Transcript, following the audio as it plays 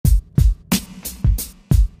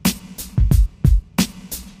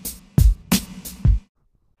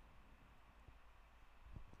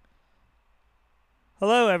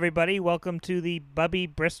Hello, everybody. Welcome to the Bubby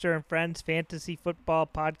Brister and Friends Fantasy Football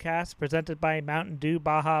Podcast presented by Mountain Dew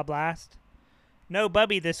Baja Blast. No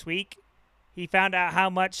Bubby this week. He found out how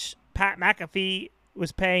much Pat McAfee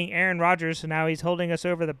was paying Aaron Rodgers, so now he's holding us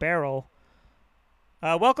over the barrel.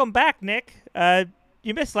 Welcome back, Nick.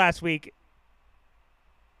 You missed last week.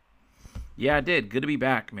 Yeah, I did. Good to be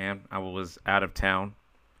back, man. I was out of town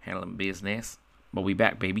handling business, but we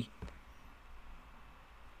back, baby.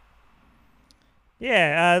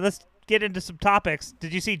 Yeah, let's get into some topics.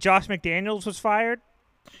 Did you see Josh McDaniels was fired?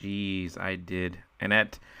 Jeez, I did, and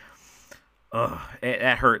that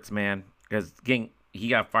hurts, man. Because he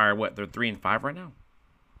got fired. What? They're 3-5 right now.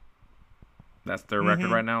 That's their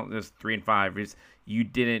record right now. It's 3-5.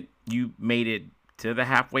 You made it to the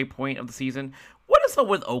halfway point of the season. What is up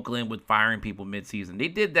with Oakland with firing people mid-season? They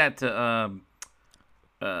did that to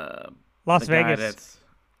Las Vegas.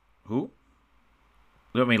 Who?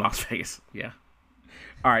 I mean Las Vegas. Yeah.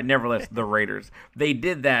 All right. Nevertheless, the Raiders. They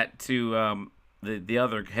did that to the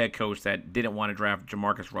other head coach that didn't want to draft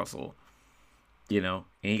Jamarcus Russell. And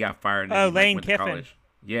he got fired. Oh, Lane Kiffin.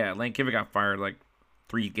 Yeah, Lane Kiffin got fired like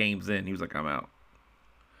 3 games in. He was like, "I'm out."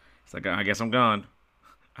 It's like, I guess I'm gone.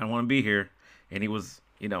 I don't want to be here. And he was,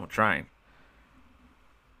 trying.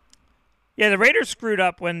 Yeah, the Raiders screwed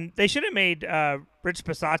up when they should have made Rich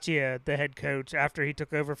Bisaccia the head coach after he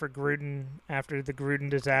took over for Gruden after the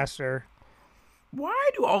Gruden disaster. Why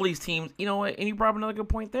do all these teams, you know what, and you brought up another good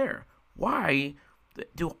point there. Why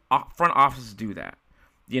do front offices do that?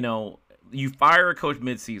 You fire a coach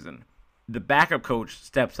midseason, the backup coach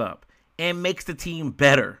steps up and makes the team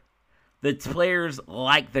better. The players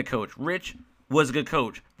like the coach. Rich was a good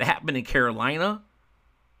coach. That happened in Carolina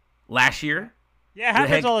last year. Yeah, it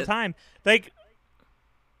happens all the time. Like,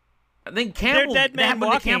 I think Campbell, dead man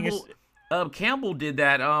walking. Campbell did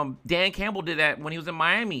that. Dan Campbell did that when he was in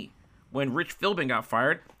Miami. When Rich Philbin got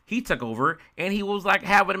fired, he took over, and he was like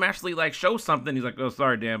having him actually like show something. He's like, "Oh,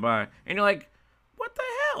 sorry, Dan, bye." And you're like, "What the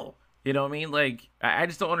hell?" You know what I mean? Like, I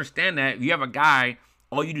just don't understand that. You have a guy,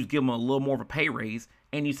 all you do is give him a little more of a pay raise,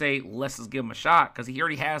 and you say, "Let's just give him a shot," because he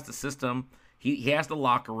already has the system. He has the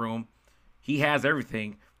locker room. He has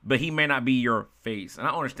everything, but he may not be your face. And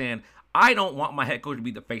I understand. I don't want my head coach to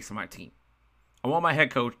be the face of my team. I want my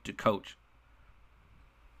head coach to coach.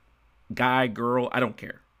 Guy, girl, I don't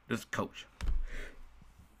care. Just coach.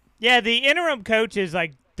 Yeah, the interim coach is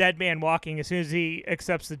like dead man walking as soon as he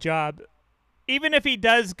accepts the job. Even if he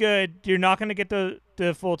does good, you're not going to get the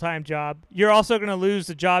full-time job. You're also going to lose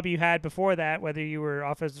the job you had before that, whether you were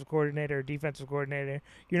offensive coordinator or defensive coordinator.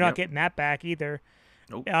 You're not getting that back either.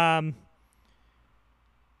 Nope.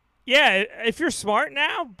 Yeah, if you're smart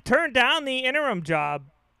now, turn down the interim job.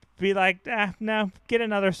 Be like, no, get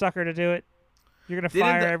another sucker to do it. You're going to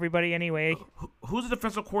fire everybody anyway. Who's the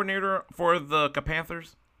defensive coordinator for the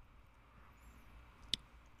Panthers?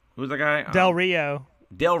 Who's the guy? Del Rio.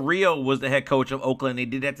 Del Rio was the head coach of Oakland. They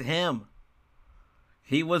did that to him.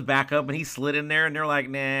 He was back up, and he slid in there, and they're like,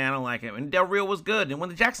 nah, I don't like him. And Del Rio was good and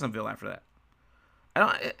went to Jacksonville after that.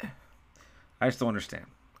 I just don't understand.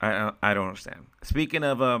 I don't understand. Speaking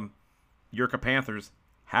of your Panthers,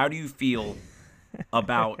 how do you feel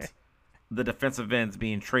about the defensive ends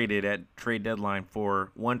being traded at trade deadline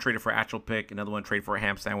one traded for actual pick, another one traded for a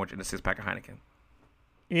ham sandwich and a 6-pack of Heineken?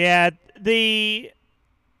 Yeah, the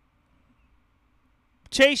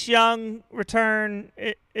Chase Young return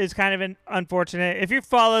is kind of unfortunate. If you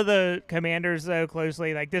follow the Commanders, though,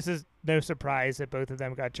 closely, like, this is no surprise that both of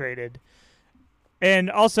them got traded. And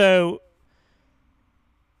also,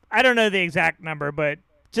 I don't know the exact number, but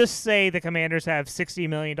just say the Commanders have $60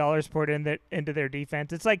 million poured into their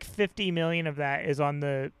defense. It's like $50 million of that is on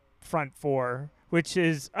the front four, which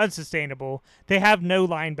is unsustainable. They have no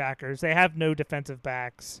linebackers. They have no defensive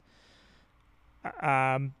backs.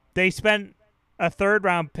 They spent a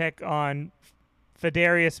third-round pick on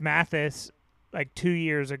Fedarius Mathis like 2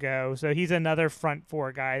 years ago, so he's another front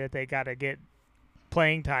four guy that they got to get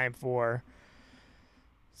playing time for.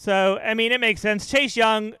 So, I mean, it makes sense. Chase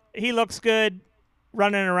Young, he looks good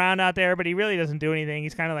running around out there, but he really doesn't do anything.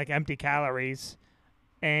 He's kind of like empty calories.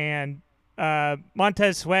 And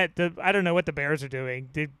Montez Sweat, I don't know what the Bears are doing.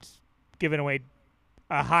 They're giving away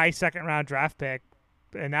a high second-round draft pick,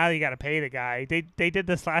 and now you got to pay the guy. They did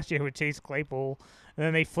this last year with Chase Claypool, and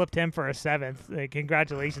then they flipped him for a 7th.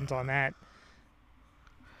 Congratulations on that.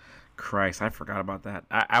 Christ, I forgot about that.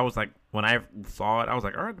 I was like, when I saw it, I was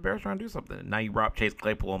like, all right, the Bears are trying to do something. And now you brought up Chase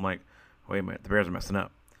Claypool. I'm like, wait a minute, the Bears are messing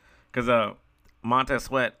up. Because Montez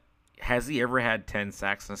Sweat, has he ever had 10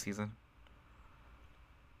 sacks in a season?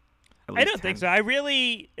 At I least don't think 10. so. I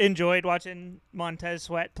really enjoyed watching Montez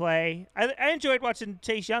Sweat play. I enjoyed watching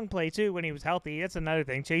Chase Young play, too, when he was healthy. That's another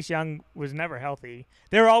thing. Chase Young was never healthy.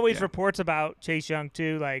 There were always Yeah. reports about Chase Young,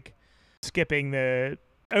 too, like skipping the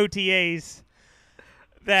OTAs,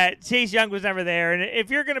 that Chase Young was never there. And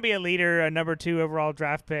if you're going to be a leader, a number 2 overall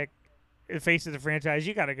draft pick, the face of the franchise,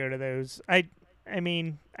 you got to go to those. I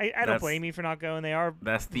mean, I don't blame you for not going. They are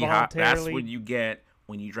That's voluntarily. what you get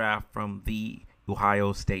when you draft from the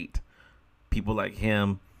Ohio State. People like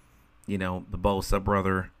him, the Bosa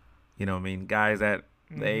brother, guys that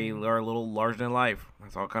they are a little larger than life.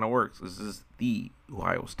 That's how it kind of works. This is the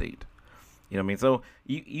Ohio State. You know what I mean? So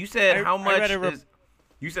you said how much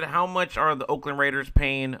you said how much are the Oakland Raiders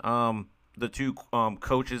paying the 2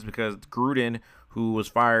 coaches, because Gruden, who was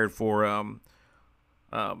fired for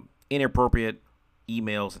inappropriate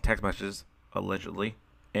emails and text messages allegedly,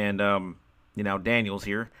 and Daniels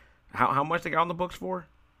here, how much they got on the books for?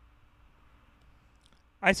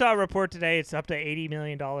 I saw a report today. It's up to $80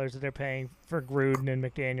 million that they're paying for Gruden and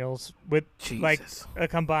McDaniels, with like a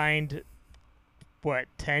combined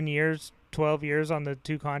 10 years, 12 years on the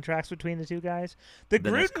 2 contracts between the 2 guys. The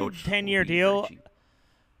Gruden 10-year deal.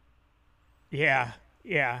 Yeah.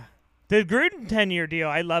 The Gruden 10-year deal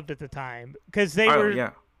I loved at the time, because they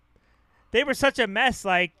were such a mess.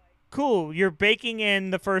 Like, cool, you're baking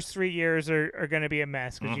in the first 3 years are going to be a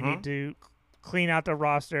mess because you need to clean out the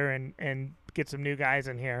roster and get some new guys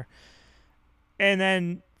in here. And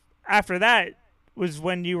then after that was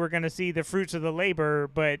when you were going to see the fruits of the labor,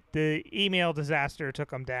 but the email disaster took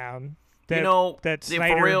them down. For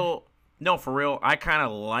real,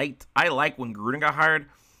 I like when Gruden got hired.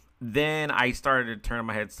 Then I started turning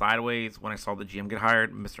my head sideways when I saw the GM get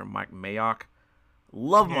hired, Mr. Mike Mayock.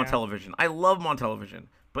 Love him on television. I love him on television,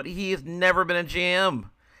 but he has never been a GM.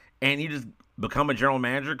 And you just become a general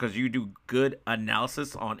manager because you do good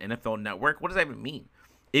analysis on NFL Network. What does that even mean?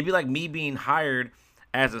 It'd be like me being hired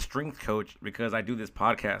as a strength coach because I do this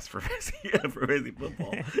podcast for fantasy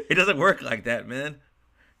football. It doesn't work like that, man.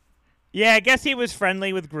 Yeah, I guess he was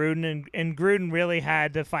friendly with Gruden, and Gruden really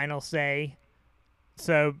had the final say.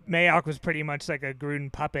 So Mayock was pretty much like a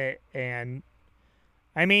Gruden puppet. And,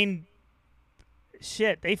 I mean,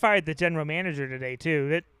 shit, they fired the general manager today,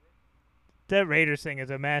 too. That Raiders thing is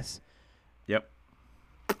a mess. Yep.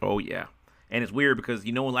 Oh yeah, and it's weird because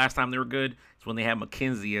when last time they were good, it's when they had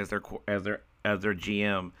McKenzie as their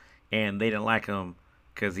GM, and they didn't like him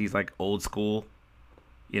because he's like old school.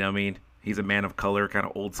 You know what I mean? He's a man of color, kind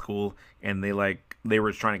of old school, and they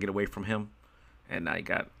were trying to get away from him, and now you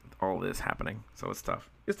got all this happening. So it's tough.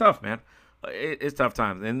 It's tough, man. It's tough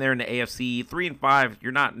times. And they're in the AFC 3-5.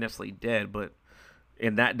 You're not necessarily dead, but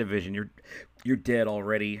in that division, you're dead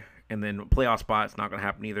already. And then playoff spot's not gonna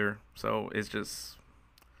happen either. So it's just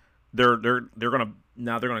they're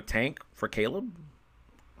gonna tank for Caleb.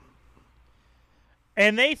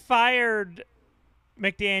 And they fired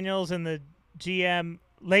McDaniels and the GM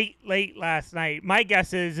late last night. My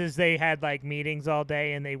guess is they had like meetings all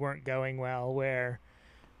day and they weren't going well, where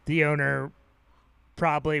the owner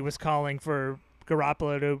probably was calling for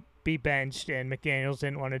Garoppolo to be benched and McDaniels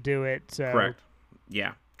didn't want to do it. So correct.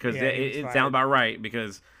 Yeah, because it sounds about right,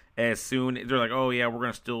 because as soon they're like, oh yeah, we're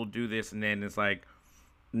gonna still do this, and then it's like,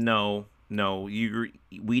 no,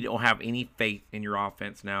 we don't have any faith in your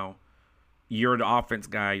offense now. You're the offense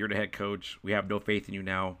guy. You're the head coach. We have no faith in you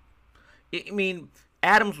now. I mean,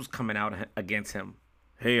 Adams was coming out against him.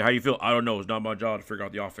 Hey, how you feel? I don't know. It's not my job to figure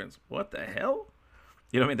out the offense. What the hell?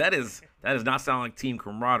 You know what I mean? That does not sound like team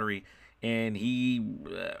camaraderie. And he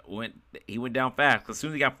went down fast. As soon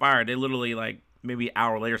as he got fired, they literally like maybe an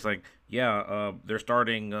hour later, it's like, yeah, they're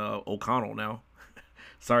starting O'Connell now.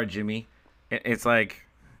 Sorry, Jimmy. It's like,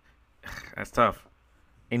 that's tough.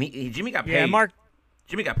 And Jimmy got paid. Yeah,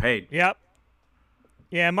 Jimmy got paid. Yep.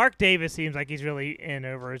 Yeah, Mark Davis seems like he's really in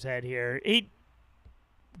over his head here.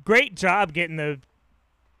 Great job getting the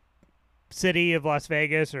city of Las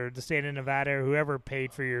Vegas or the state of Nevada or whoever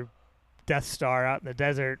paid for your Death Star out in the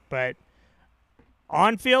desert, but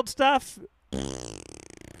on-field stuff.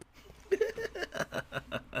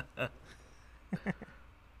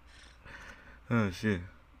 Oh shit!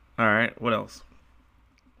 All right, what else?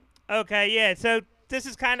 Okay, yeah. So this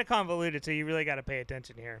is kind of convoluted, so you really got to pay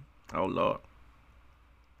attention here. Oh Lord.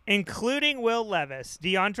 Including Will Levis,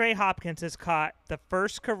 DeAndre Hopkins has caught the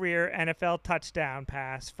first career NFL touchdown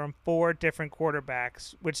pass from 4 different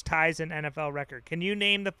quarterbacks, which ties an NFL record. Can you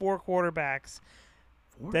name the 4 quarterbacks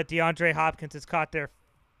that DeAndre Hopkins has caught their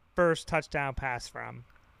first touchdown pass from?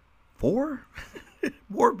 4?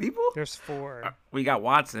 4 people? There's 4. We got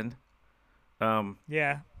Watson.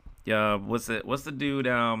 Yeah. Yeah. What's the dude?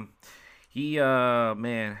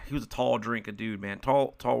 Man, he was a tall drink of dude, man.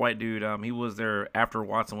 Tall white dude. He was there after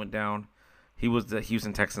Watson went down. He was the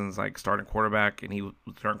Houston Texans like starting quarterback, and he was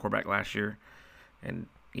starting quarterback last year. And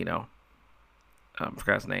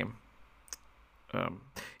forgot his name. I'm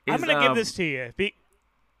gonna give this to you.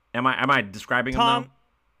 Am I describing Tom? him though?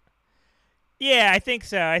 Yeah, I think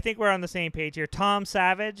so. I think we're on the same page here. Tom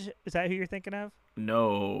Savage, is that who you're thinking of?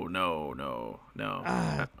 No.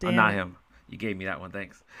 Damn. Not him. You gave me that one,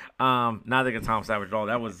 thanks. Not thinking of Tom Savage at all.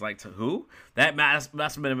 That was like to who? Must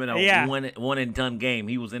have been a one and done game.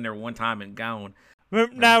 He was in there one time and gone.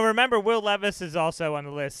 Now remember, Will Levis is also on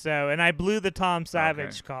the list. And I blew the Tom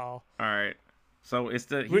Savage call. All right. So it's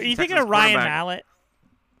the. Were you thinking of Ryan Mallett?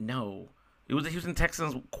 No, it was the Houston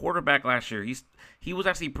Texans quarterback last year. He was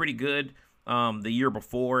actually pretty good the year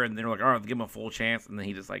before, and they were like, all right, give him a full chance, and then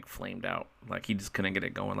he just like flamed out. Like he just couldn't get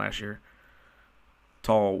it going last year.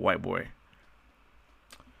 Tall white boy.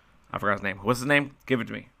 I forgot his name. What's his name? Give it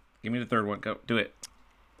to me. Give me the third one. Go. Do it.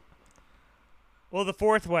 Well, the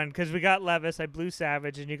fourth one, because we got Levis, I blew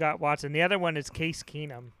Savage, and you got Watson. The other one is Case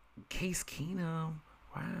Keenum. Case Keenum.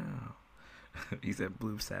 Wow. He said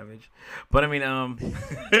blue Savage. But I mean,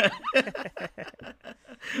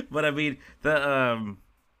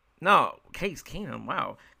 no, Case Keenum.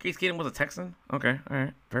 Wow. Case Keenum was a Texan? Okay. All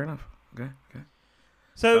right. Fair enough. Okay.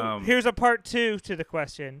 So here's a part 2 to the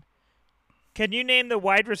question. Can you name the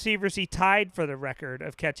wide receivers he tied for the record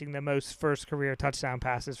of catching the most first career touchdown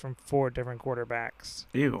passes from 4 different quarterbacks?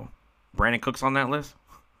 Ew. Brandon Cook's on that list?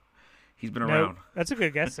 He's been around. That's a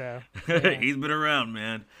good guess, though. Yeah. He's been around,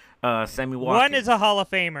 man. Sammy Watkins. One is a Hall of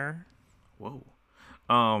Famer. Whoa.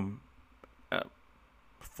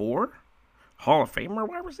 4? Hall of Famer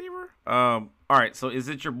wide receiver? All right, so is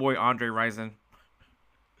it your boy Andre Rison?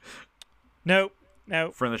 Nope.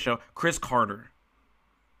 Friend of the show. Chris Carter.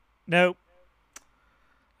 Nope.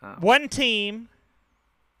 One team.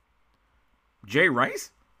 Jay Rice?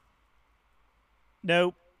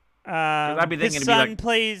 Nope. I'd be thinking his son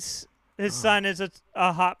plays. His son is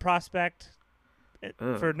a hot prospect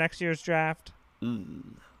for next year's draft. I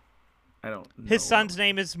don't know. His son's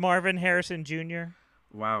name is Marvin Harrison Jr.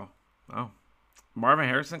 Wow. Oh. Marvin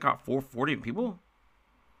Harrison caught 440 people?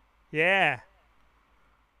 Yeah.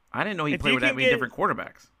 I didn't know he played with that many different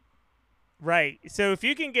quarterbacks. Right. So if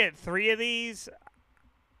you can get 3 of these,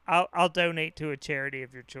 I'll donate to a charity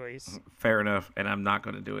of your choice. Fair enough, and I'm not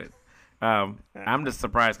going to do it. I'm just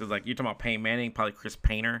surprised because like you're talking about Peyton Manning, probably Chris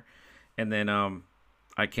Painter, and then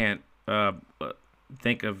I can't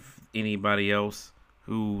think of anybody else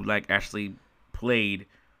who like actually played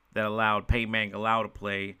that allowed Peyton Manning allowed to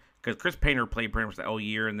play, because Chris Painter played pretty much the whole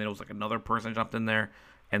year, and then it was like another person jumped in there,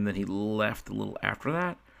 and then he left a little after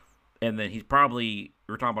that, and then he's probably,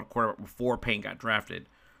 we were talking about a quarterback before Payne got drafted,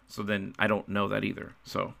 so then I don't know that either.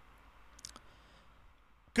 So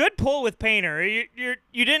good pull with Painter. You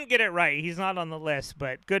didn't get it right. He's not on the list,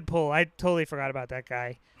 but good pull. I totally forgot about that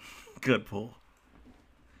guy. Good pull.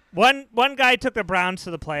 One guy took the Browns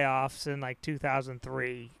to the playoffs in like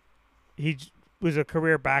 2003. He was a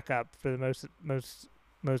career backup for the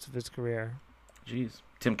most of his career. Jeez,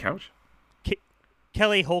 Tim Couch.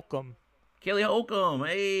 Kelly Holcomb. Kelly Holcomb,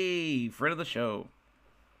 hey, friend of the show.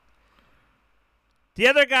 The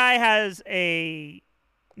other guy has a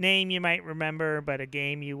name you might remember, but a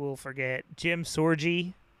game you will forget. Jim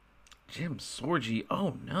Sorgi. Jim Sorgi.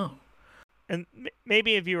 Oh no. And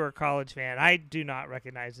maybe if you were a college fan, I do not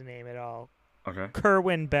recognize the name at all. Okay.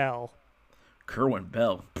 Kerwin Bell. Kerwin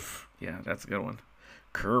Bell. Pff, yeah, that's a good one.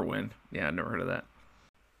 Kerwin. Yeah, I never heard of that.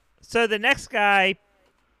 So the next guy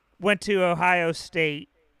went to Ohio State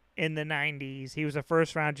in the 90s. He was a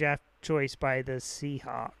first-round draft choice by the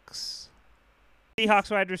Seahawks.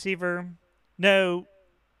 Seahawks wide receiver. No.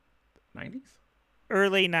 90s?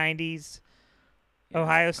 Early 90s. Yeah,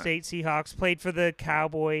 Ohio State Seahawks. Played for the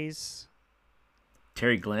Cowboys.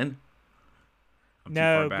 Terry Glenn?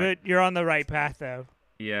 No, good. You're on the right path, though.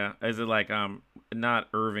 Yeah. Is it like not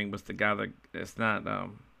Irving, but the guy that it's not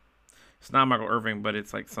Michael Irving, but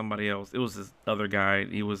it's like somebody else. It was this other guy.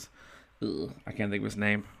 He was I can't think of his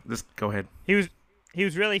name. Just go ahead. He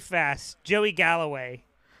was really fast. Joey Galloway.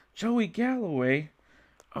 Joey Galloway?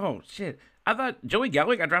 Oh shit. I thought Joey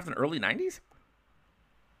Galloway got drafted in the early 90s?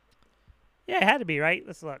 Yeah, it had to be, right?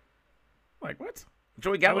 Let's look. Like what?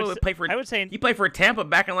 Joey Galloway played for he played for Tampa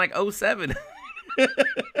back in like 07.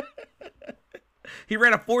 He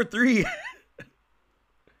ran a 4.3.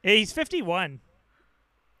 Yeah, he's 51.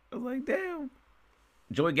 I was like, damn.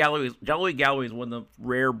 Joey Galloway is one of the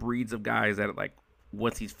rare breeds of guys that like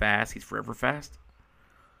once he's fast, he's forever fast.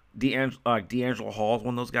 D'Angelo Hall is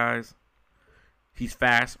one of those guys. He's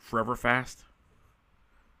fast, forever fast.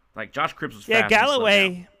 Like Josh Cribbs was Yeah, fast. And slowed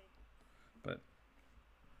Galloway. down. But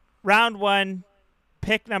Round 1,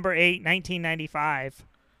 pick number 8, 1995.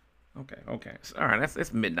 okay. So, all right,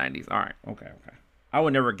 that's mid '90s. All right, okay. I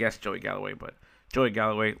would never guess Joey Galloway, but Joey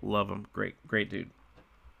Galloway, love him. Great dude.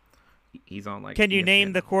 He's on like. Can you ESPN.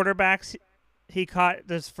 name the quarterbacks he caught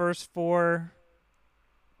this first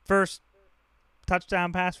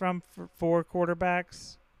touchdown pass from for 4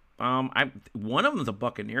 quarterbacks? One of them's a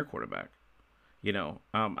Buccaneer quarterback.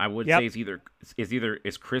 I would say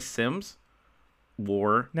it's Chris Sims,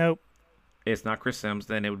 or Nope. it's not Chris Sims.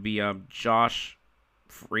 Then it would be Josh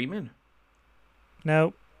Freeman.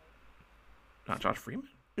 Nope. Not Josh Freeman.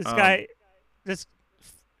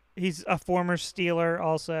 He's a former Steeler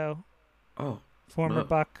also. Oh, Former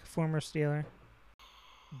Buck, former Steeler.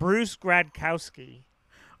 Bruce Gradkowski.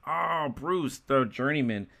 Oh, Bruce, the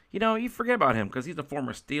journeyman. You forget about him because he's a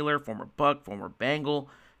former Steeler, former Buck, former Bengal.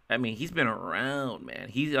 I mean, he's been around, man.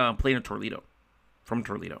 He's played in Toledo, from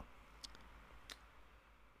Toledo.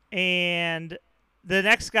 And the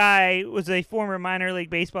next guy was a former minor league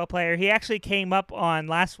baseball player. He actually came up on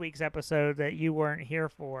last week's episode that you weren't here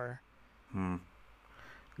for. Nah,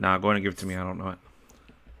 go ahead and give it to me. I don't know it.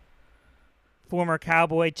 Former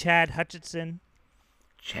Cowboy Chad Hutchinson.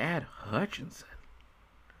 Chad Hutchinson.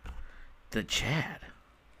 The Chad.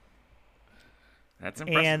 That's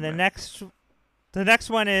impressive. And the next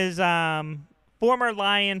one is former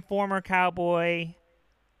Lion, former Cowboy.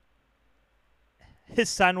 His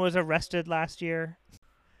son was arrested last year.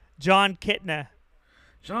 John Kitna.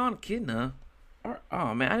 John Kitna?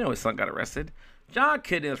 Oh, man, I know his son got arrested. John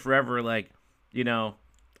Kitna is forever, like,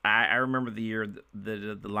 I remember the year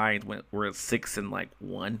the Lions were at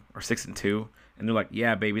 6-1 or 6-2, and they're like,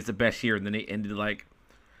 yeah, baby, it's the best year, and then they ended like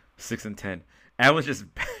 6-10. That was just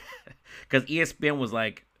because ESPN was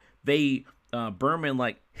like Berman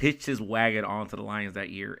like hitched his wagon onto the Lions that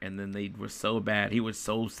year, and then they were so bad. He was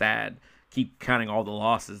so sad. Keep counting all the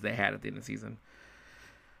losses they had at the end of the season.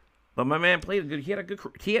 But my man played he had a good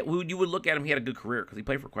career. You would look at him, he had a good career because he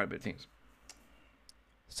played for quite a bit of teams.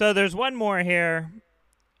 So there's one more here.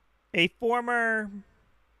 A former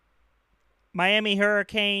Miami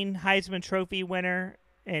Hurricane Heisman Trophy winner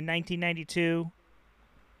in 1992.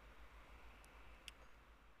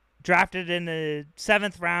 Drafted in the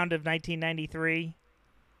 7th round of 1993.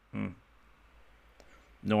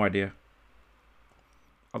 No idea.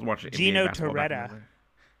 I was watching Gino NBA basketball back in the Torretta. day.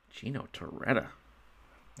 Gino Torretta.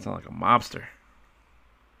 Sound like a mobster.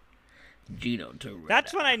 Gino Torretta.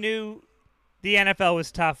 That's when I knew the NFL was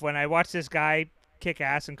tough, when I watched this guy kick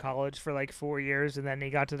ass in college for like 4 years, and then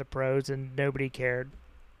he got to the pros and nobody cared.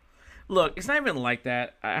 Look, it's not even like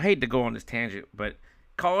that. I hate to go on this tangent, but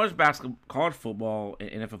college basketball, college football,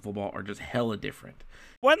 and NFL football are just hella different.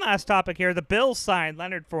 One last topic here. The Bills signed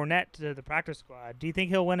Leonard Fournette to the practice squad. Do you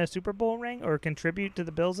think he'll win a Super Bowl ring or contribute to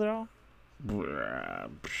the Bills at all?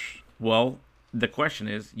 Well, the question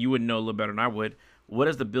is, you would know a little better than I would. What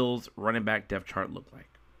does the Bills running back depth chart look like?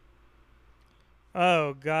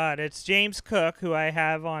 Oh, God. It's James Cook, who I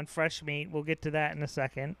have on Fresh Meat. We'll get to that in a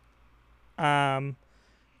second. Damian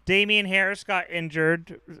Harris got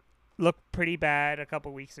injured. Looked pretty bad a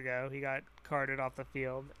couple weeks ago. He got carted off the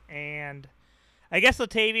field. And I guess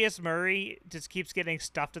Latavius Murray just keeps getting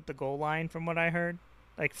stuffed at the goal line from what I heard.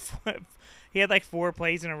 Like, he had like 4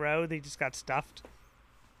 plays in a row. They just got stuffed.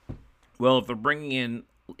 Well, if they're bringing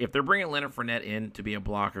Leonard Fournette in to be a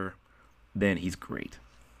blocker, then he's great.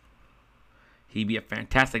 He'd be a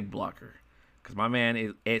fantastic blocker because my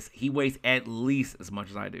man he weighs at least as much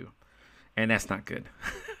as I do, and that's not good.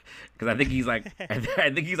 Because I think he's like 230.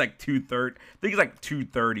 I think he's like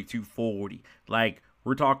 230, 240. Like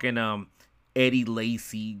we're talking Eddie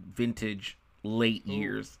Lacy vintage late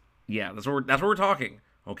years. Yeah, that's what we're talking.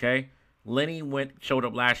 Okay, Lenny showed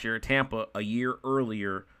up last year at Tampa a year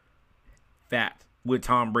earlier, fat with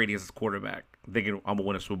Tom Brady as his quarterback, thinking I'm gonna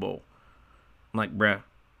win a Super Bowl. I'm like, bruh.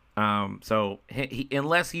 So he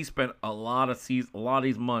unless he spent a lot of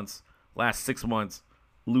these months, last 6 months,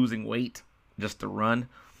 losing weight just to run,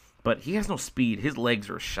 but he has no speed. His legs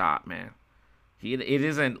are shot, man. It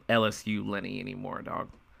isn't LSU Lenny anymore,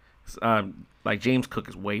 dog. Like James Cook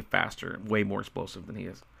is way faster, way more explosive than he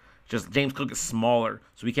is. Just James Cook is smaller,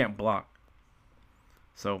 so he can't block.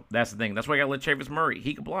 So that's the thing. That's why I got Latavius Murray.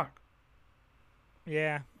 He can block.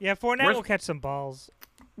 Yeah. Fournette will catch some balls.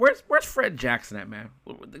 Where's Fred Jackson at, man?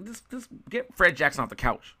 Just get Fred Jackson off the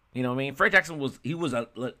couch. You know what I mean? Fred Jackson was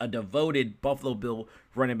a devoted Buffalo Bill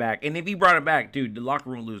running back. And if he brought him back, dude, the locker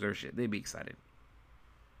room would lose their shit. They'd be excited.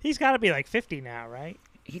 He's got to be like 50 now, right?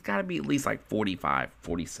 He's got to be at least like 45,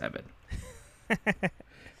 47.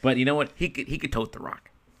 But you know what? He could tote the rock.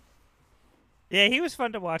 Yeah, he was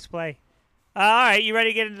fun to watch play. All right, you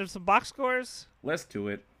ready to get into some box scores? Let's do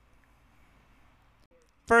it.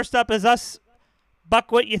 First up is us.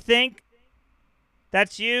 Buck, what you think?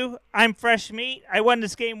 That's you. I'm Fresh Meat. I won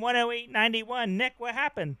this game 108-91. Nick, what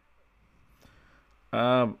happened?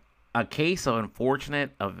 A case of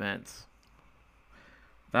unfortunate events.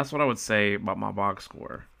 That's what I would say about my box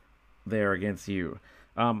score there against you.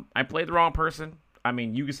 I played the wrong person. I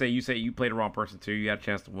mean, you could say you played the wrong person too. You got a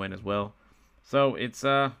chance to win as well. So it's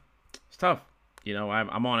tough. You know,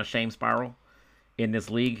 I'm on a shame spiral in this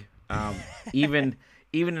league. Even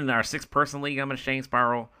in our 6-person league, I'm in a shame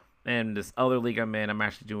spiral. And this other league I'm in, I'm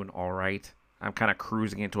actually doing all right. I'm kind of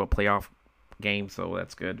cruising into a playoff game, so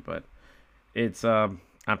that's good. But it's I'm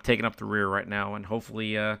taking up the rear right now, and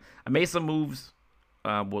hopefully I made some moves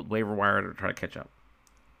with waiver wire to try to catch up.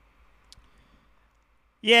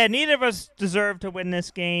 Yeah, neither of us deserved to win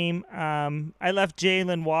this game. I left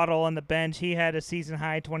Jalen Waddle on the bench. He had a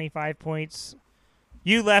season-high 25 points.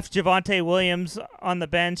 You left Javonte Williams on the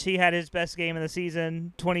bench. He had his best game of the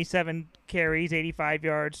season, 27 carries, 85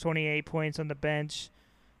 yards, 28 points on the bench.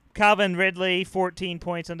 Calvin Ridley, 14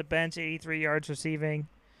 points on the bench, 83 yards receiving.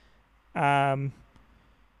 The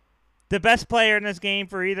best player in this game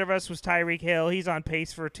for either of us was Tyreek Hill. He's on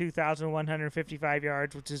pace for 2,155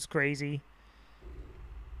 yards, which is crazy.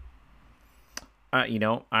 I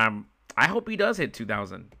hope he does hit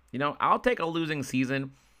 2,000. I'll take a losing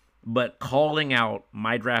season, but calling out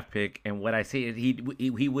my draft pick and what I say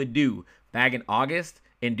he would do back in August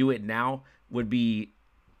and do it now would be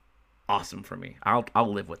awesome for me.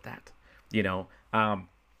 I'll live with that.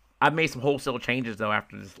 I've made some wholesale changes though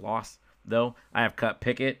after this loss. Though I have cut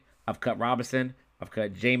Pickett, I've cut Robinson, I've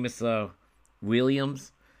cut Jameis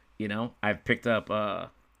Williams. I've picked up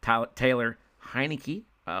Taylor Heineke.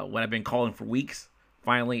 What I've been calling for weeks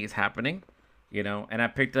finally is happening. And I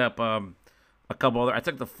picked up a couple other. I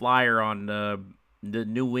took the flyer on the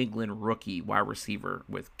New England rookie wide receiver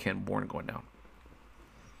with Ken Bourne going down.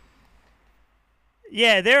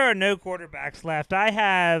 Yeah, there are no quarterbacks left. I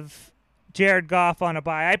have Jared Goff on a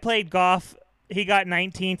bye. I played Goff. He got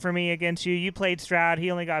 19 for me against you. You played Stroud. He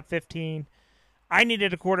only got 15. I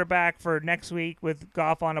needed a quarterback for next week with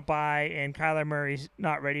Goff on a bye and Kyler Murray's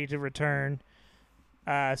not ready to return.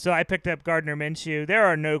 So I picked up Gardner Minshew. There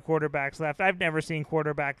are no quarterbacks left. I've never seen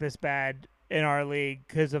quarterback this bad in our league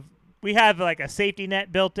because we have like a safety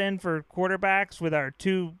net built in for quarterbacks with our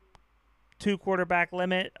two quarterback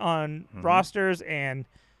limit on rosters, and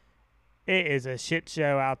it is a shit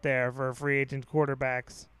show out there for free agent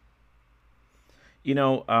quarterbacks.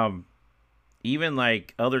 Even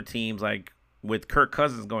like other teams, like with Kirk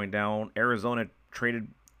Cousins going down, Arizona traded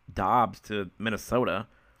Dobbs to Minnesota.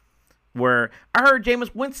 Where I heard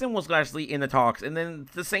Jameis Winston was actually in the talks, and then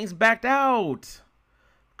the Saints backed out.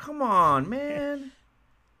 Come on, man.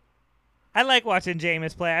 I like watching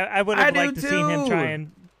Jameis play. I would have liked to see him try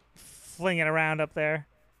and fling it around up there.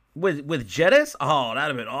 With Jettis? Oh, that would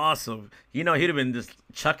have been awesome. He'd have been just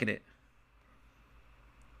chucking it.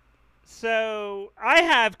 So I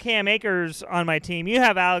have Cam Akers on my team. You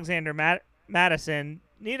have Alexander Madison.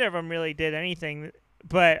 Neither of them really did anything.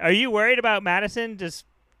 But are you worried about Madison just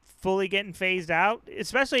fully getting phased out,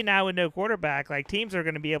 especially now with no quarterback? Like, teams are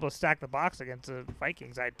going to be able to stack the box against the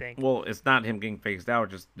Vikings, I think. Well, it's not him getting phased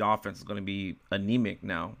out, just the offense is going to be anemic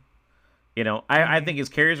now. I think his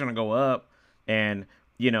carries are going to go up, and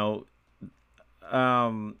Cam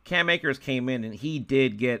Akers came in and he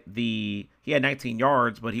did get he had 19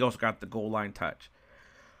 yards, but he also got the goal line touch,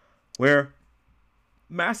 where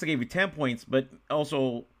Massa gave you 10 points, but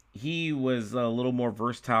also he was a little more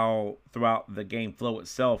versatile throughout the game flow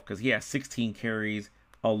itself because he had 16 carries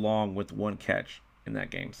along with 1 catch in that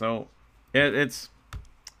game. So it's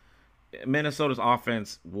Minnesota's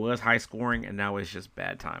offense was high scoring, and now it's just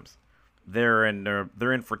bad times. They're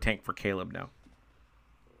in for tank for Caleb now.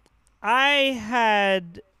 I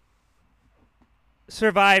had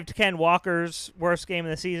survived Ken Walker's worst game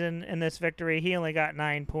of the season in this victory. He only got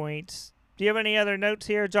 9 points. Do you have any other notes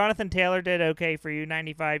here? Jonathan Taylor did okay for you,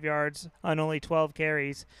 95 yards on only 12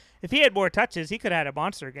 carries. If he had more touches, he could have had a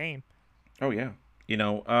monster game. Oh, yeah.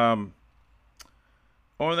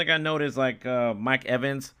 Only thing I noticed, like Mike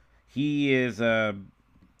Evans, he is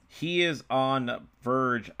on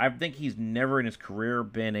verge. I think he's never in his career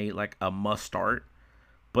been a must start,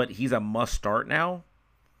 but he's a must start now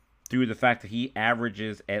through the fact that he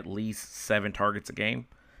averages at least 7 targets a game.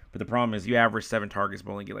 But the problem is you average 7 targets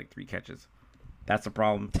but only get 3 catches. That's a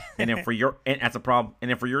problem. And then for your that's a problem.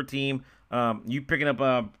 And then for your team, you picking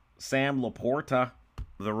up Sam Laporta,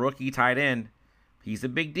 the rookie tight end. He's a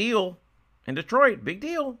big deal in Detroit. Big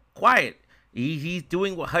deal. Quiet. He's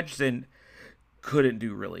doing what Hutchinson couldn't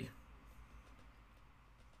do really.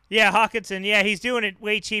 Yeah, Hawkinson. Yeah, he's doing it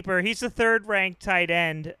way cheaper. He's the third-ranked tight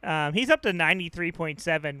end. He's up to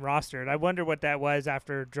 93.7 rostered. I wonder what that was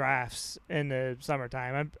after drafts in the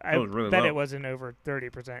summertime. I really bet low. it wasn't over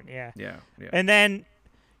 30%. Yeah. Yeah. And then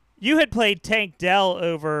you had played Tank Dell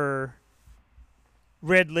over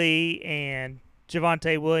Ridley and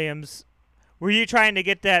Javonte Williams. Were you trying to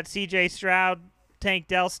get that C.J. Stroud Tank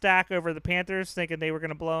Dell stack over the Panthers, thinking they were going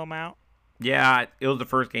to blow him out? Yeah, it was the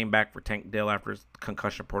first game back for Tank Dell after his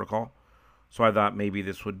concussion protocol, so I thought maybe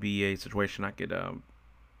this would be a situation I could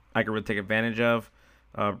really take advantage of.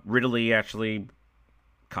 Ridley actually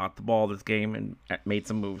caught the ball this game and made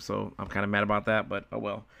some moves, so I'm kind of mad about that. But oh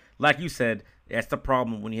well. Like you said, that's the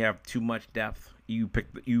problem when you have too much depth. You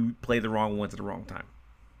play the wrong ones at the wrong time.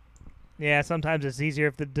 Yeah, sometimes it's easier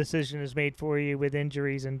if the decision is made for you with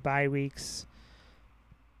injuries and bye weeks.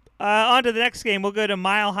 On to the next game. We'll go to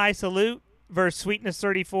Mile High Salute versus Sweetness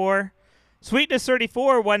 34. Sweetness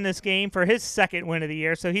 34 won this game for his second win of the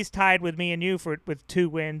year, so he's tied with me and you with 2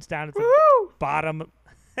 wins down at the bottom.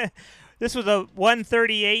 This was a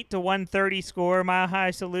 138 to 130 score. Mile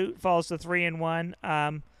High Salute falls to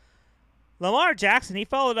 3-1. Lamar Jackson, he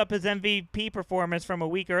followed up his MVP performance from a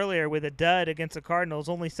week earlier with a dud against the Cardinals,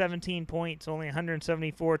 only 17 points, only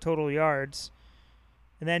 174 total yards.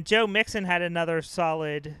 And then Joe Mixon had another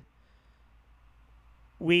solid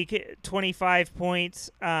week, 25 points.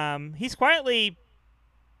 He's quietly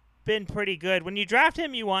been pretty good. When you draft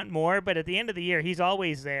him, you want more, but at the end of the year, he's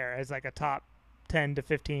always there as like a top 10 to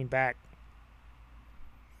 15 back.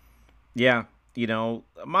 Yeah,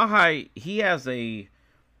 Mahai, he has a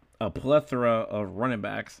plethora of running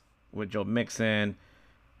backs with Joe Mixon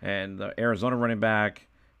and the Arizona running back.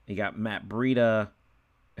 He got Matt Breida.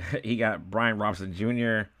 He got Brian Robinson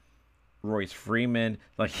Jr., Royce Freeman.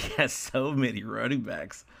 Like, he has so many running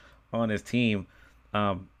backs on his team.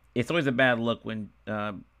 It's always a bad look when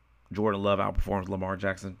Jordan Love outperforms Lamar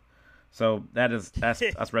Jackson. So that's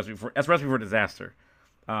recipe for disaster.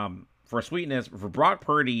 For Sweetness, for Brock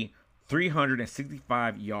Purdy,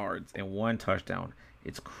 365 yards and 1 touchdown.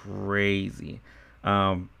 It's crazy.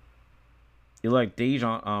 Bijan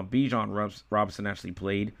Robinson actually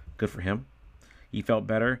played. Good for him. He felt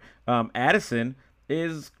better. Addison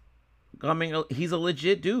is coming. He's a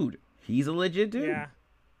legit dude. Yeah.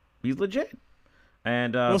 He's legit.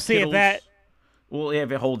 And we'll see if that. Well,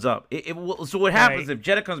 if it holds up. So what happens if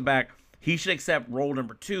Jetta comes back? He should accept role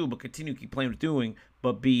number 2, but continue to keep playing what he's doing,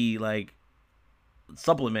 but be like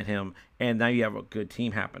supplement him, and now you have a good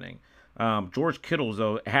team happening. George Kittle,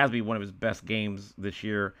 though, has to be one of his best games this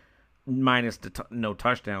year, minus the no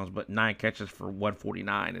touchdowns, but 9 catches for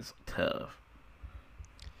 149 is tough.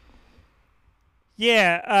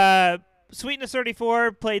 Yeah, Sweetness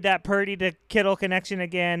 34 played that Purdy to Kittle connection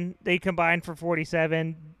again. They combined for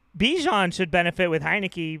 47. Bijan should benefit with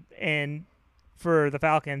Heineke and for the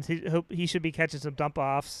Falcons. He should be catching some dump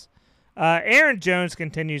offs. Aaron Jones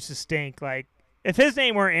continues to stink. Like, if his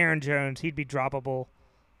name were Aaron Jones, he'd be droppable.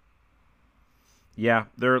 Yeah,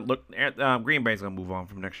 Green Bay's gonna move on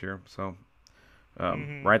from next year. So,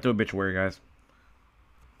 right to obituary, guys.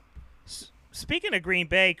 Speaking of Green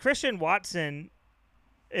Bay, Christian Watson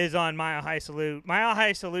is on Mile High Salute. Mile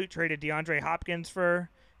High Salute traded DeAndre Hopkins for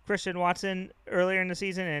Christian Watson earlier in the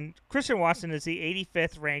season, and Christian Watson is the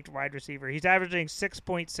 85th ranked wide receiver. He's averaging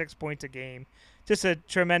 6.6 points a game. Just a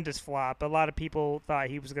tremendous flop. A lot of people thought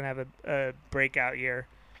he was going to have a breakout year.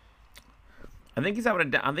 I think he's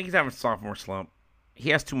having a sophomore slump. He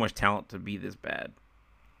has too much talent to be this bad.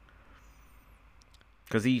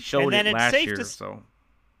 Because he showed it last year. So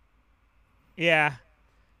yeah.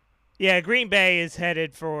 Yeah, Green Bay is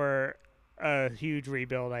headed for a huge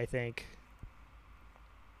rebuild, I think.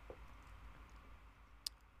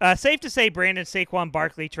 Safe to say Brandon Saquon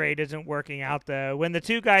Barkley trade isn't working out, though. When the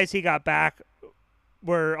 2 guys he got back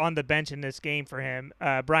were on the bench in this game for him,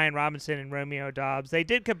 Brian Robinson and Romeo Doubs, they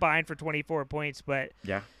did combine for 24 points, but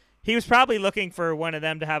he was probably looking for one of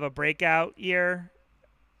them to have a breakout year,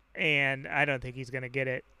 and I don't think he's going to get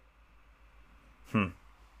it. Okay.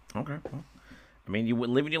 Well, I mean, you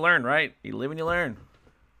live and you learn, right? You live and you learn.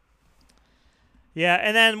 Yeah,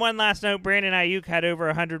 and then one last note, Brandon Ayuk had over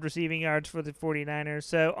 100 receiving yards for the 49ers.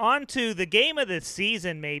 So on to the game of the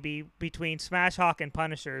season, maybe, between Smashhawk and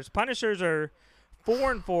Punishers. Punishers are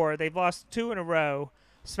 4-4. They've lost 2 in a row.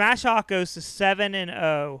 Smashhawk goes to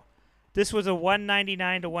 7-0. This was a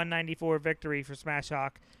 199 to 194 victory for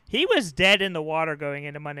Smashhawk. He was dead in the water going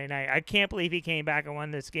into Monday night. I can't believe he came back and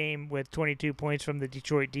won this game with 22 points from the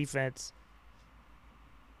Detroit defense.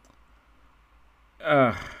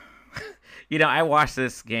 I watched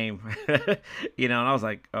this game, and I was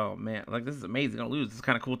like, oh man, like this is amazing. Gonna lose. This is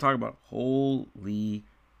kind of cool to talk about. Holy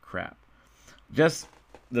crap! Just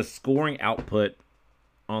the scoring output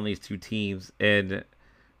on these two teams, and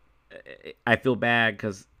I feel bad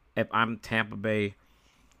because if I'm Tampa Bay,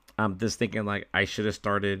 I'm just thinking like I should have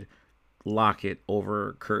started Lockett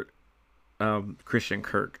over Christian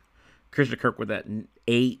Kirk. Christian Kirk with that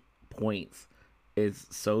 8 points is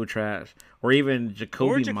so trash. Or even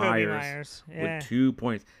Jacoby Myers yeah. with 2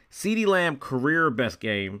 points. CeeDee Lamb, career best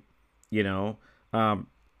game,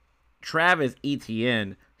 Travis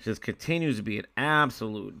Etienne just continues to be an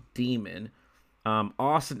absolute demon.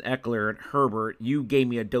 Austin Eckler and Herbert, you gave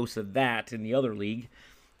me a dose of that in the other league.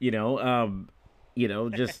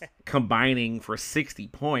 Just combining for 60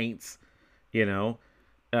 points,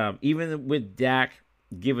 even with Dak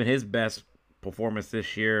giving his best performance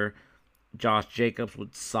this year, Josh Jacobs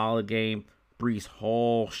with solid game, Breece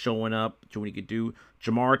Hall showing up, doing what he could do,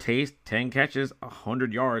 Jamar Chase, 10 catches,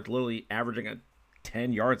 100 yards, literally averaging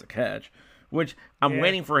 10 yards a catch, which I'm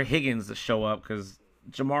waiting for Higgins to show up because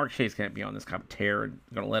Jamar Chase can't be on this kind of tear and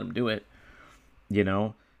going to let him do it,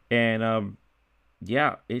 and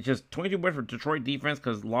it's just 22 points for Detroit defense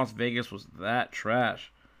because Las Vegas was that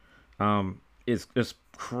trash. It's just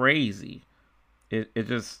crazy. It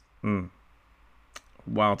just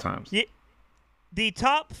wild times. Yeah, the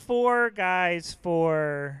top 4 guys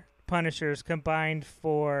for Punishers combined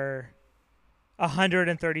for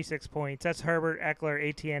 136 points. That's Herbert, Eckler,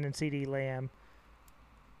 Etienne, and CeeDee Lamb.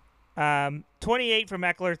 28 from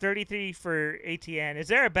Eckler, 33 for Etienne. Is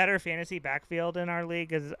there a better fantasy backfield in our league?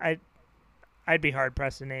 Because I'd be hard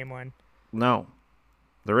pressed to name one. No,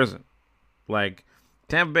 there isn't. Like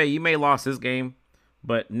Tampa Bay, you may have lost this game,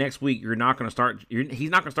 but next week you're not going to start. He's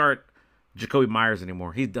not going to start Jacoby Myers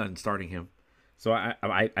anymore. He's done starting him. So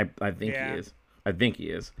I think he is. I think he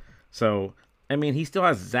is. So I mean, he still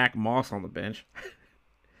has Zach Moss on the bench.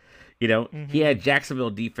 He had Jacksonville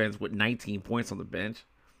defense with 19 points on the bench.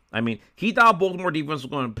 I mean, he thought Baltimore defense was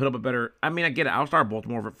going to put up a better. I mean, I get it. I'll start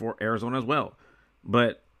Baltimore for Arizona as well,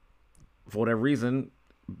 but for whatever reason,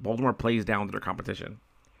 Baltimore plays down to their competition.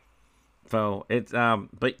 So it's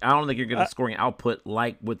but I don't think you're getting scoring output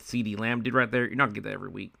like what CeeDee Lamb did right there. You're not gonna get that every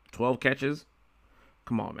week. 12 catches.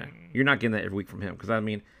 Come on, man. You're not getting that every week from him. Because I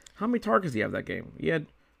mean, how many targets did he have that game? He had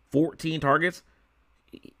 14 targets.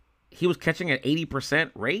 He was catching at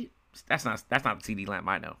 80% rate. That's not CeeDee Lamb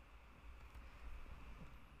I know.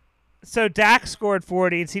 So Dak scored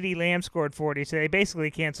 40 and CeeDee Lamb scored 40. So they basically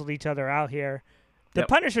canceled each other out here. The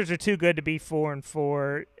Punishers are too good to be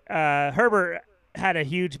 4-4. Herbert had a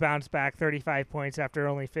huge bounce back, 35 points after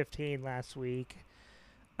only 15 last week.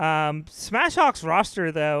 Smashhawks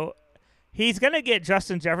roster, though, he's going to get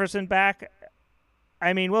Justin Jefferson back.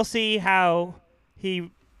 I mean, we'll see how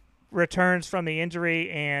he returns from the injury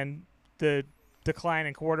and the decline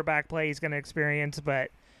in quarterback play he's going to experience,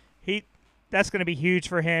 but that's going to be huge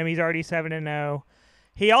for him. He's already 7-0.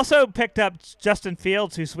 He also picked up Justin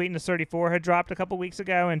Fields, who Sweetness 34 had dropped a couple weeks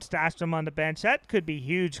ago, and stashed him on the bench. That could be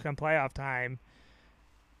huge come playoff time.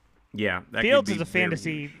 Yeah, Fields is a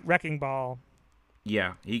fantasy wrecking ball.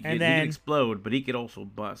 Yeah, he can explode, but he could also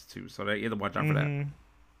bust too. So you have to watch out for that.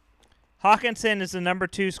 Hawkinson is the number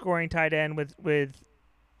 2 scoring tight end with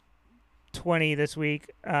 20 this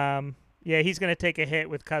week. He's going to take a hit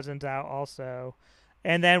with Cousins out also.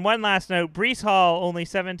 And then one last note, Breece Hall, only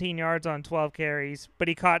 17 yards on 12 carries, but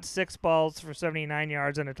he caught 6 balls for 79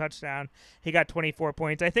 yards and a touchdown. He got 24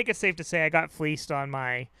 points. I think it's safe to say I got fleeced on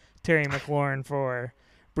my Terry McLaurin for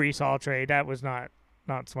Breece Hall trade. That was not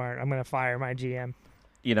smart. I'm going to fire my GM.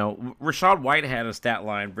 Rachaad White had a stat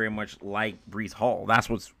line very much like Breece Hall. I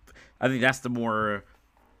think that's the more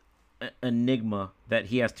enigma, that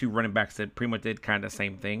he has 2 running backs that pretty much did kind of the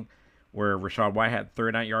same thing, where Rachaad White had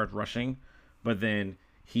 39 yards rushing, but then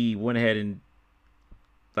he went ahead and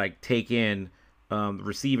take in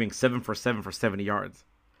receiving 7 for 7 for 70 yards.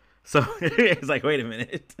 So it's like, wait a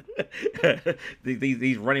minute.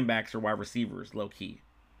 these running backs are wide receivers, low key.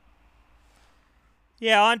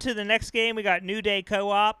 Yeah, on to the next game. We got New Day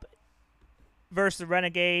Co-op versus the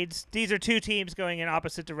Renegades. These are 2 teams going in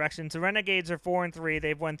opposite directions. The Renegades are 4-3.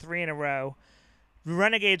 They've won 3 in a row. The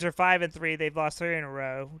Renegades are 5-3. They've lost 3 in a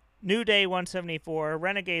row. New Day 174.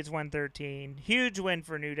 Renegades 113. Huge win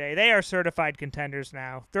for New Day. They are certified contenders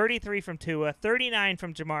now. 33 from Tua, 39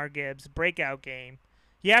 from Jamar Gibbs. Breakout game.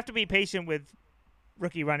 You have to be patient with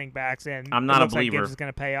rookie running backs, and I'm not a believer. Like Gibbs is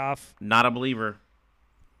going to pay off. Not a believer.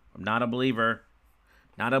 I'm not a believer.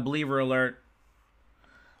 Not a believer alert.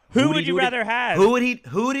 Who would you rather have? Who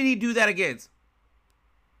did he do that against?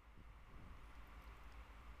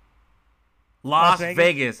 Las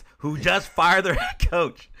Vegas, who just fired their head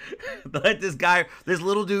coach. Let this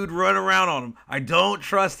little dude run around on him. I don't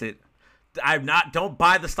trust it. Don't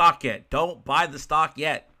buy the stock yet. Don't buy the stock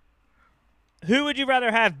yet. Who would you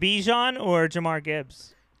rather have, Bijan or Jamar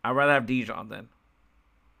Gibbs? I'd rather have Bijan then.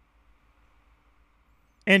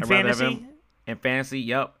 In fantasy? In fantasy,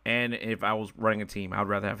 yep. And if I was running a team, I'd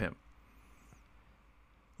rather have him.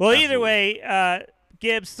 Well, Absolutely. Either way,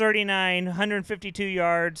 Gibbs, 39, 152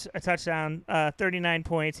 yards, a touchdown, 39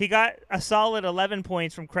 points. He got a solid 11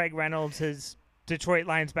 points from Craig Reynolds, his Detroit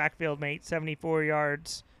Lions backfield mate, 74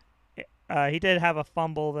 yards. He did have a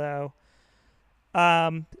fumble, though.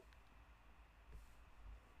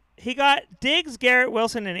 He got Diggs, Garrett,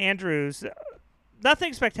 Wilson, and Andrews.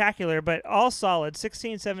 Nothing spectacular, but all solid,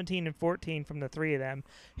 16, 17, and 14 from the three of them.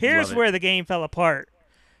 Here's where the game fell apart.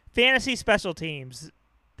 Fantasy special teams.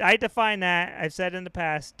 I define that, I've said in the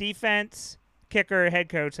past, defense, kicker, head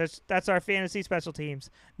coach. That's our fantasy special teams.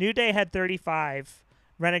 New Day had 35.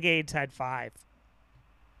 Renegades had 5.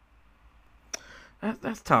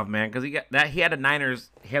 That's tough, man, because he has a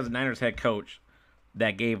Niners head coach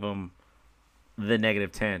that gave him the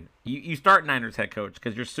 -10. You start Niners head coach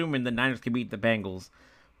because you're assuming the Niners can beat the Bengals,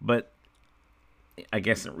 but I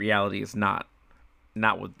guess in reality it's not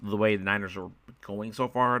with the way the Niners are going so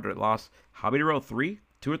far. They lost how many row?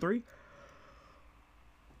 2 or 3?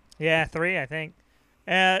 Yeah, 3, I think.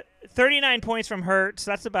 39 points from Hurts.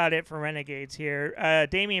 That's about it for Renegades here.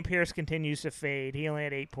 Dameon Pierce continues to fade. He only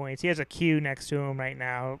had 8 points. He has a Q next to him right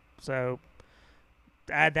now. So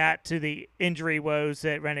add that to the injury woes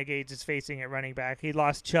that Renegades is facing at running back. He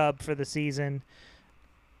lost Chubb for the season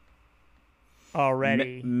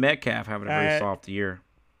already. Metcalf having a very soft year.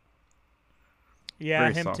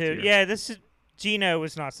 Yeah, very him too. Year. Yeah, Geno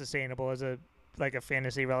was not sustainable as a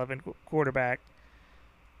fantasy relevant quarterback.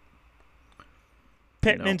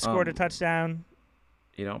 Pittman scored a touchdown.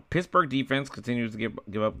 Pittsburgh defense continues to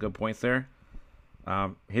give up good points there.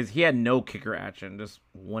 He had no kicker action, just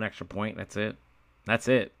 1 extra point. That's it.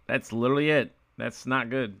 That's literally it. That's not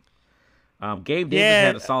good. Gabe Davis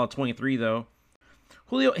had a solid 23 though.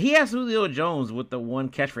 He has Julio Jones with the 1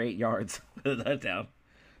 catch for 8 yards, the touchdown,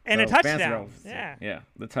 and a touchdown. Yeah,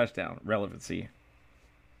 the touchdown relevancy.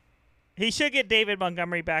 He should get David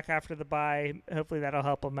Montgomery back after the bye. Hopefully that'll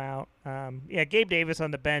help him out. Gabe Davis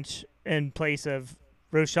on the bench in place of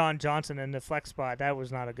Roshan Johnson in the flex spot. That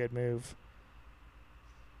was not a good move.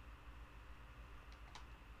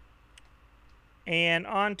 And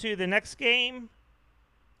on to the next game.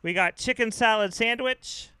 We got Chicken Salad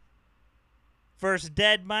Sandwich versus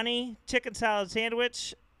Dead Money. Chicken Salad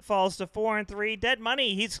Sandwich falls to 4-3. Dead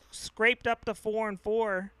Money, he's scraped up to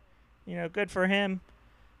 4-4. Good for him.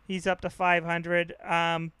 He's up to 500.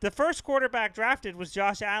 The first quarterback drafted was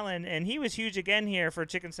Josh Allen, and he was huge again here for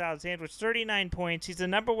Chicken Salad Sandwich. 39 points. He's the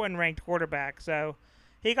number 1 ranked quarterback, so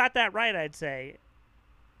he got that right, I'd say.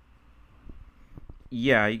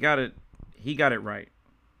 Yeah, he got it. He got it right.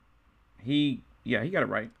 He got it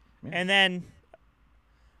right. Yeah. And then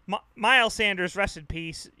Miles Sanders, rest in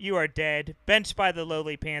peace. You are dead. Benched by the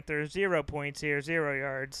lowly Panthers. 0 points here, 0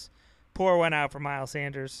 yards. Pour one out for Miles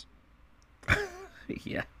Sanders.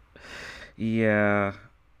 Yeah.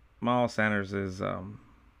 Miles Sanders is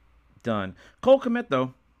done. Cole Kmet,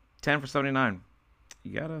 though, 10 for 79.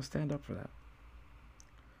 You got to stand up for that.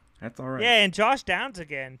 That's all right. Yeah, and Josh Downs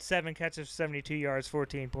again. 7 catches, 72 yards,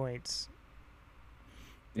 14 points.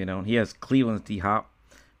 He has Cleveland's D-Hop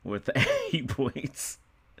with 8 points.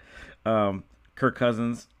 Kirk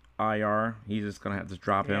Cousins, IR. He's just going to have to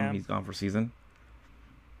drop him. He's gone for season.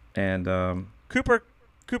 And Cooper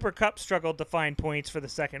Kupp struggled to find points for the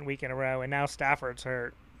second week in a row, and now Stafford's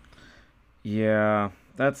hurt. Yeah,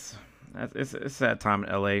 it's that time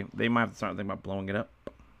in LA. They might have to start thinking about blowing it up.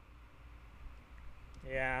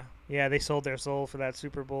 Yeah, they sold their soul for that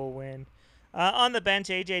Super Bowl win. On the bench,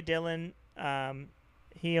 A.J. Dillon,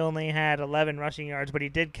 he only had 11 rushing yards, but he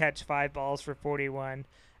did catch 5 balls for 41.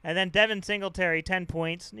 And then Devin Singletary, 10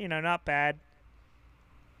 points. Not bad.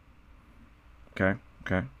 Okay.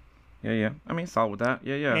 Yeah. I mean, solid with that.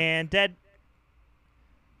 Yeah. And Dead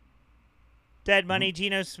Money,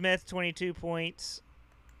 Geno Smith, 22 points.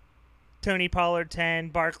 Tony Pollard, 10.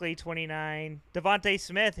 Barkley, 29. Devontae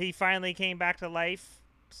Smith, he finally came back to life.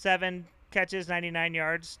 7 catches, 99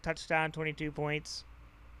 yards. Touchdown, 22 points.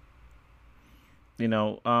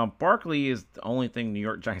 Barkley is the only thing New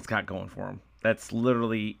York Giants got going for him. That's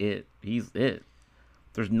literally it. He's it.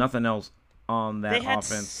 There's nothing else on that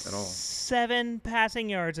offense at all. 7 passing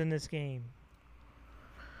yards in this game.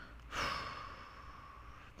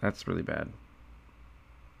 That's really bad.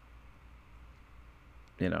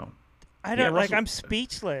 I don't I'm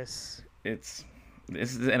speechless. This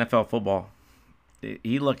is NFL football.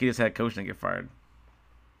 He lucky his head coach didn't get fired.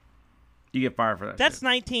 You get fired for that. That's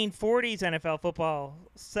shit. 1940s NFL football.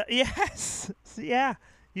 So, yes, yeah,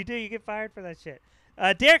 you do. You get fired for that shit.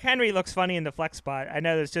 Derrick Henry looks funny in the flex spot. I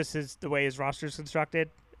know that's just the way his roster's constructed,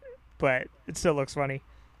 but it still looks funny.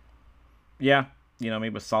 Yeah, maybe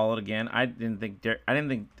was solid again. I didn't think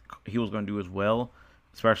he was going to do as well,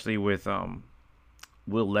 especially with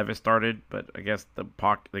Will Levis started. But I guess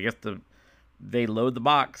they load the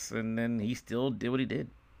box, and then he still did what he did.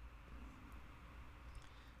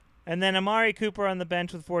 And then Amari Cooper on the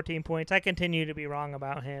bench with 14 points. I continue to be wrong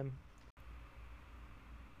about him.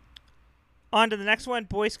 On to the next one,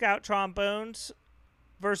 Boy Scout Trombones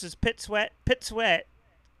versus Pit Sweat. Pit Sweat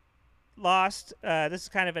lost. This is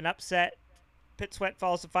kind of an upset. Pit Sweat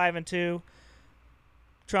falls to 5-2.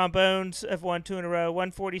 Trombones have won 2 in a row,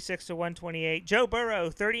 146 to 128. Joe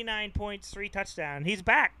Burrow, 39 points, 3 touchdowns. He's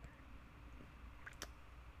back.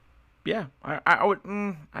 Yeah, I would.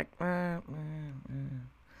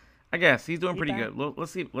 I guess he's doing pretty good.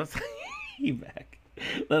 Let's see. He back.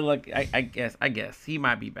 Look, I guess he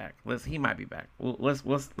might be back. He might be back. Let's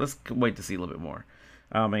wait to see a little bit more.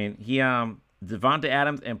 I mean, Devontae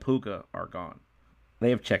Adams and Puka are gone. They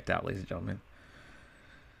have checked out, ladies and gentlemen.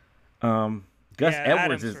 Gus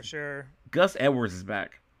Edwards is for sure. Gus Edwards is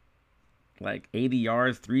back. Like 80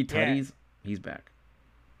 yards, 3 tutties. Yeah. He's back.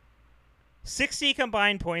 60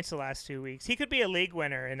 combined points the last 2 weeks. He could be a league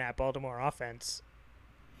winner in that Baltimore offense.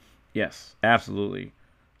 Yes, absolutely.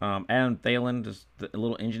 Adam Thielen, just a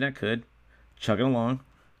little engine that could, chugging along.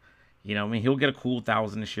 He'll get a cool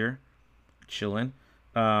 1,000 this year, chilling.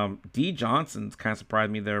 D. Johnson's kind of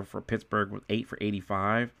surprised me there for Pittsburgh with 8 for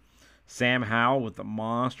 85. Sam Howell with the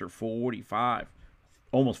monster 45,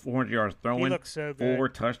 almost 400 yards throwing. He looks so good. 4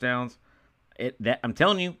 touchdowns. I'm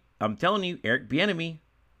telling you, Eric Bieniemy,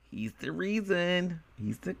 he's the reason.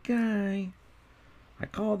 He's the guy. I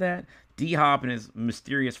call that. D-Hop and his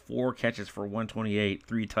mysterious 4 catches for 128,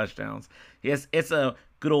 3 touchdowns. Yes, it's a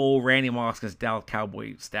good old Randy Moss against Dallas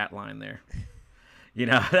Cowboy stat line there.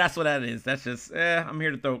 That's what that is. That's just, I'm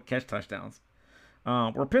here to catch touchdowns.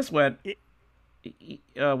 We're piss wet.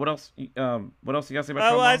 What else? What else you got to say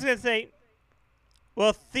about? I was gonna say.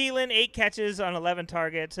 Well, Thielen 8 catches on 11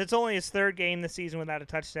 targets. It's only his 3rd game this season without a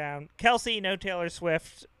touchdown. Kelsey, no Taylor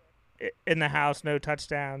Swift in the house, no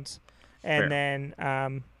touchdowns. And Fair.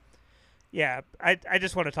 Then, I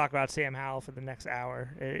just want to talk about Sam Howell for the next hour.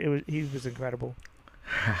 He was incredible.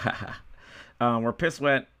 We're piss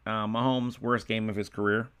wet. Mahomes' worst game of his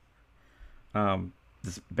career.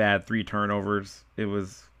 This bad 3 turnovers. It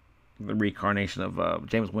was the reincarnation of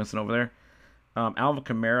James Winston over there. Alvin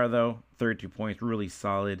Kamara, though, 32 points, really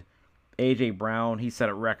solid. A.J. Brown, he set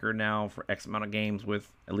a record now for X amount of games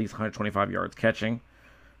with at least 125 yards catching.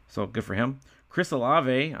 So good for him. Chris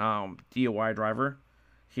Olave, DOI driver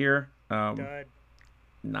here. Good.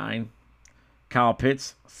 9. Kyle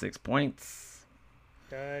Pitts, 6 points.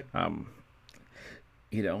 Good.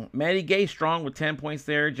 Matty Gay strong with 10 points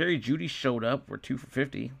there. Jerry Jeudy showed up. We're 2 for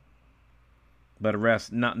 50. But the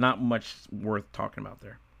rest, not much worth talking about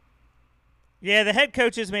there. Yeah, the head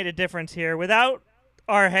coaches made a difference here. Without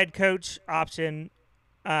our head coach option,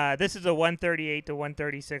 this is a 138 to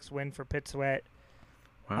 136 win for Pit Sweat.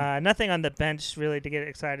 Wow. Nothing on the bench really to get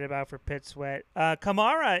excited about for Pit Sweat.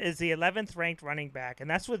 Kamara is the 11th ranked running back, and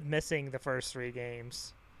that's with missing the first 3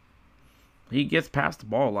 games. He gets past the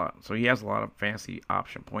ball a lot, so he has a lot of fancy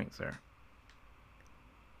option points there.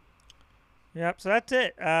 Yep, so that's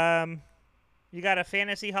it. You got a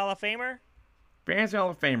Fantasy Hall of Famer? Fantasy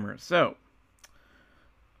Hall of Famer. So,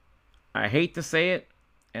 I hate to say it,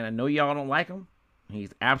 and I know y'all don't like him.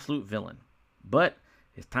 He's absolute villain. But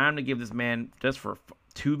it's time to give this man, just for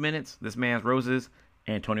 2 minutes, this man's roses,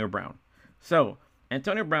 Antonio Brown. So,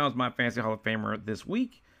 Antonio Brown is my Fantasy Hall of Famer this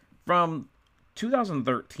week. From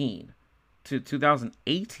 2013 to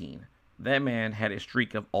 2018, that man had a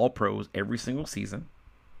streak of all-pros every single season.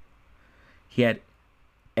 He had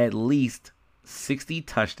at least 60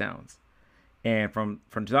 touchdowns. And from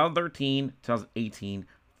 2013 to 2018,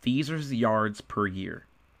 these are his yards per year.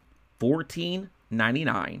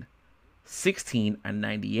 1499,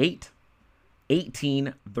 1698,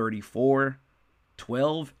 1834,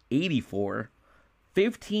 1284,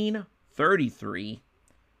 1533,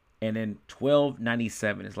 and then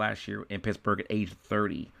 1297 is last year in Pittsburgh at age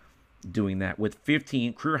 30, doing that with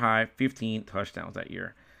 15 career high 15 touchdowns that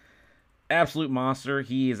year. Absolute monster.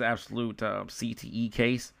 He is absolute CTE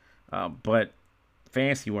case. But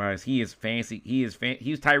fantasy wise, he is fancy. He's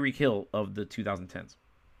Tyreek Hill of the 2010s.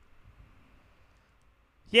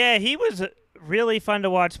 Yeah, he was really fun to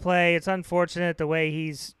watch play. It's unfortunate the way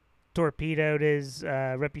he's torpedoed his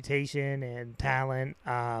reputation and talent.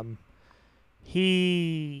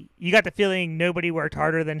 You got the feeling nobody worked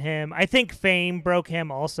harder than him. I think fame broke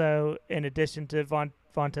him also, in addition to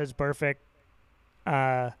Vontaze Burfict.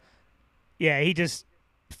 He just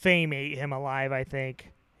fame ate him alive. I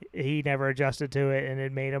think he never adjusted to it, and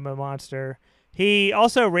it made him a monster. He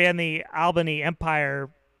also ran the Albany Empire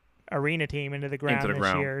Arena team into the ground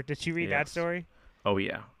this year. Did you read that story? Oh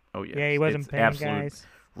yeah. Yeah, he wasn't paying guys.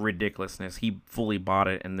 Ridiculousness. He fully bought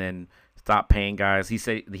it and then stopped paying guys. He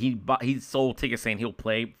said he sold tickets saying he'll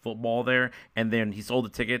play football there, and then he sold the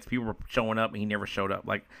tickets. People were showing up, and he never showed up.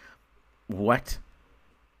 Like, what?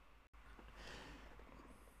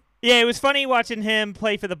 Yeah, it was funny watching him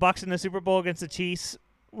play for the Bucs in the Super Bowl against the Chiefs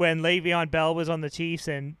when Le'Veon Bell was on the Chiefs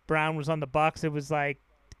and Brown was on the Bucs. It was like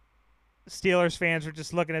Steelers fans were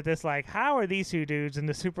just looking at this like, how are these two dudes in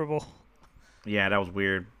the Super Bowl? Yeah, that was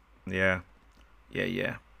weird. Yeah.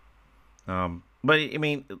 But I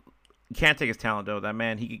mean, you can't take his talent though. That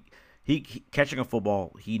man, he catching a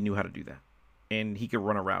football, he knew how to do that, and he could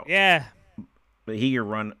run a route. Yeah. But he could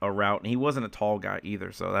run a route, and he wasn't a tall guy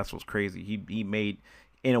either. So that's what's crazy. He made,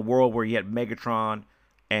 in a world where you had Megatron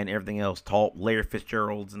and everything else, tall Larry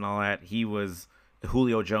Fitzgeralds and all that. He was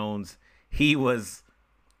Julio Jones. He was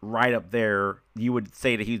right up there. You would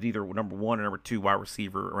say that he's either number 1 or number 2 wide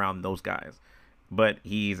receiver around those guys. But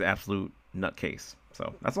he's absolute nutcase.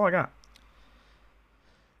 So that's all I got.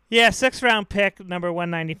 Yeah, 6th round pick, number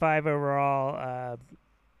 195 overall.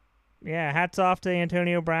 Hats off to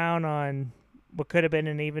Antonio Brown on what could have been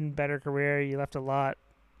an even better career. You left a lot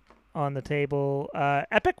on the table.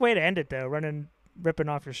 Epic way to end it, though, ripping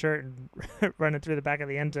off your shirt and running through the back of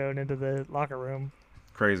the end zone into the locker room.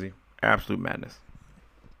 Crazy. Absolute madness.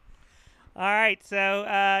 All right, so,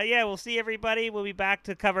 we'll see everybody. We'll be back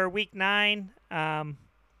to cover Week 9.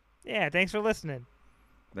 Thanks for listening.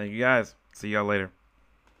 Thank you, guys. See y'all later.